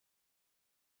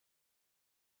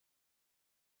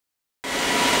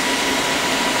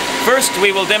First,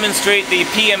 we will demonstrate the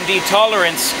PMD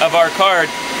tolerance of our card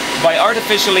by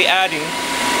artificially adding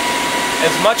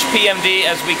as much PMD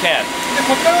as we can. で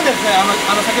こちらはですね、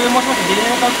先ほど申しましたディ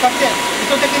レーターを使って意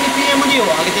図的に PMD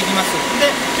を上げていきます。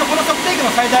で、この測定器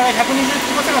の最大が120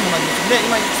キロセカンドまでですので、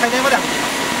今最大まで上げていま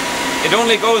す。It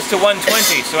only goes to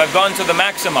 120, so I've gone to the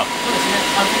maximum. そうですね、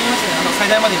先ほど言いましたね、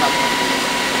最大まで今。And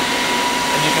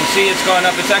you can see it's gone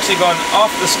up. It's actually gone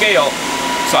off the scale.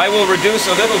 So I will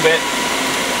reduce a little bit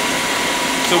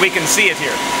so we can see it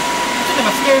here. ちょっと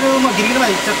今スケールギリギリま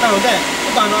でいっちゃったので、ち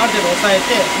ょっとある程度抑え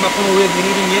て、この上ギ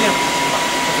リギリ見えるような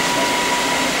形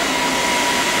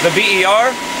に The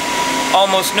BER,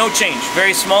 almost no change,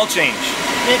 very small change.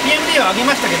 で PMD を上げ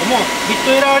ましたけども、ビッ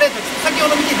トエラーレート、先ほ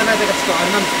ど見ていただいたかちょっとあ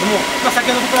れなんですけども、先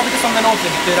ほどと比べてそんなに大き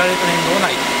なビットエラーレートの変動は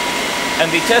ない。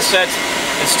And the test set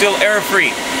is still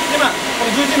error-free. でこ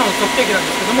の十字の測定器なん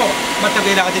ですけども、全く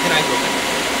エラーが出てない状態。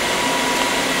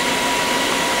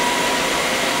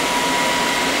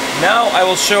Now I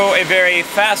will show a very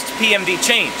fast PMD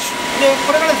change. で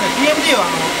これからですね、PMD を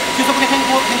急速に変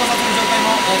動させる状態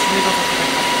のシミュレーションをさせてい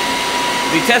ただ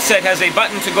きます。The test set has a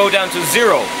button to go down to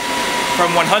 0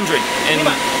 from 100 and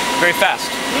very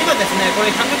fast. 今ですね、これ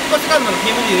100キロセカンドの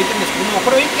PMD を入れてるんですけども、こ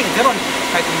れを一気にゼロに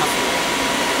変えてみます。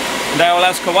And I will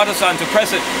ask Kawata-san to press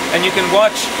it, and you can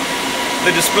watch the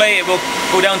display. It will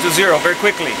go down to 0 very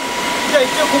quickly. じゃあ一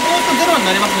応ここを押すとゼロに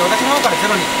なりますので、私の方からゼ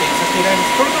ロにさせていただき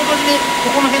ます。これと同時に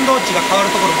ここの変動値が変わ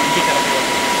るところも見ていただければ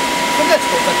と思います。それでは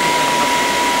ちょっと押させていただきます。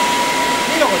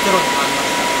今これゼロに変わりま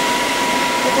した。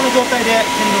でこの状態で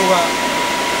変動が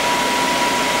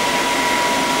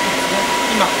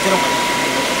今ゼロまで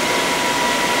変動しま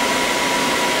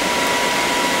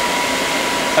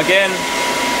した。 Again,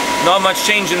 not much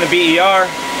change in the BER,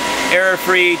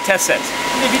 error-free test set.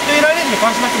 でビットエラーレートに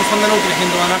関しましてもそんなに大きな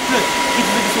変動はなく、引き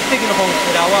続き測定器の方のエ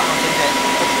ラーは全然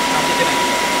出てな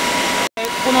い。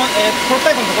このプロト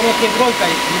タイプのところをケーブルを一回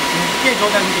見て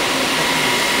状態を見ていただき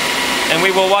ます。And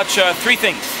we will watch 3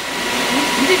 things.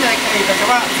 見ていただきたい場所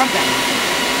は3点。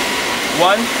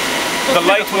 1, the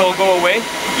light will go away.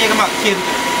 波形が消える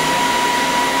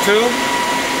という。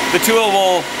 2, the tool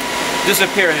will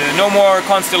disappear. No more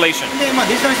constellation. で、デ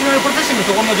ジタルシグナルプロセッシングの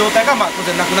ところの状態が当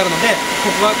然なくなるので、こ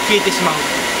こが消えてしまう。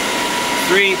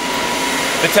 3,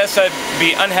 the test set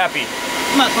be unhappy.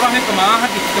 トラフェットもアンハッ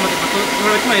ピーって言ってますけど、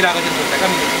トラフェットのエラーが出る状態が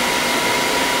見れる。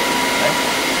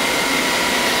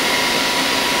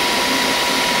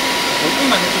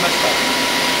今抜きました。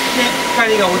で、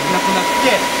光がなくなっ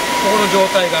て、ここの状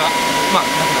態がなく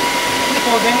なる。で、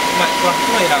当然、トラフェッ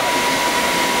トのエラーが出る。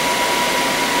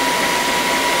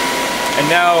And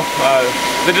now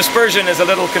the dispersion is a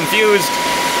little confused,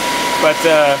 but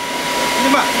で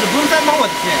分散の方は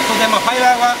ですね、当然ファイ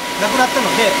アがなくなったの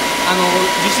で、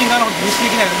受信側の方で実施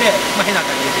できないので、変な値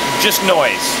が出ている。just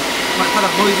noise. ただ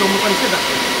ノイズを元にして出し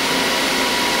てい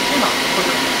る。今こ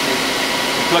れ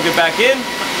Plug it back in.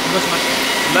 戻しまし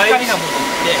た。光が戻っ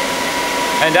て、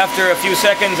and after a few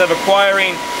seconds of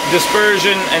acquiring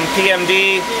dispersion and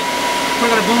PMD, こ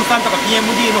れから分散とか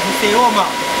PMD の補正を確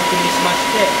認しまし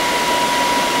て。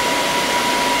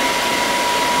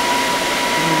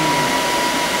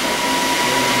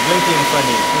blinking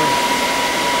funny.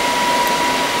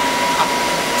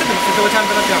 ちょっとそこちゃん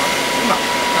となってなかった。今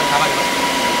下がりました。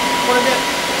これで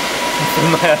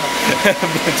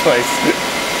twice.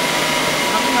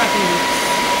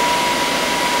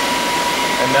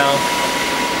 And now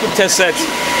test set.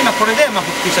 今これで復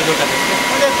旧した状態ですね。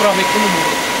これでトラフィックも戻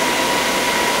る。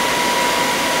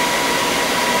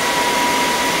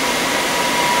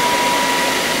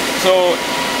So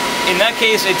in that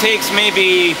case, it takes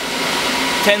maybe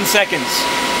 10 seconds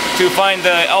to find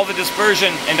all the dispersion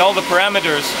and all the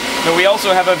parameters, but we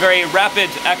also have a very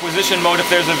rapid acquisition mode if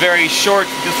there's a very short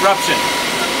disruption.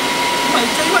 一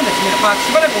応今ですね、し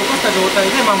ばらく落とした状態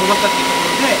で戻したっていうと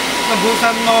ころで、分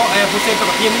散の補正と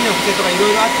か PMD の補正とかいろ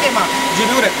いろあって、10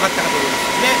秒ぐらいかかったかと思います。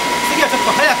で、次はちょっ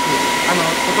と早く落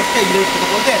として入れるってと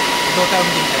ころで状態を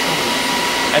見てみたいと思い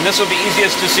ます。And this will be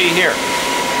easiest to see here.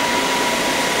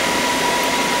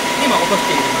 今落とし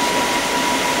て入れました。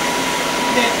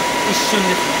で、一瞬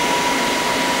ですね。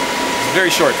It's very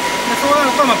short. で、そうな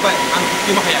ると、やっぱり復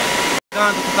旧も早い。ガ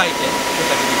ーンと叩いて、状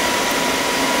態で見る。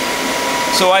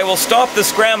So I will stop the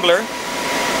scrambler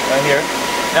right here.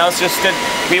 Now it's just that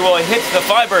we will hit the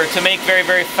fiber to make very,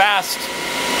 very fast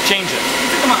changes.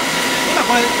 ちょっと今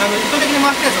これ意図的に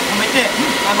回したやつを止めて、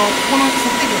この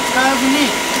測定器を使わずに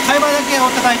ファイバーだけ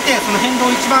を叩いて、その変動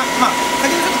を一番、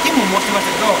先にちょっと金も申してまし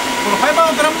たけど、このファイ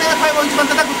バーをドラムでファイバーを一番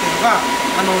叩くっていうのが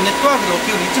ネットワークで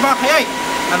起きる一番速い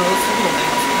速度になり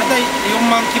ます。大体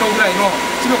4万キロぐらいの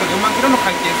1秒間で4万キロの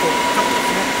回転速度で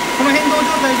すね。この変動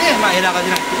状態で、エラーが出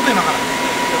ないってことを今から。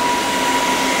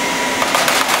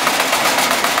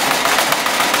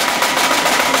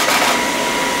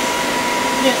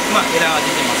で、エラーが出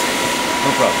てます。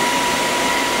No problem.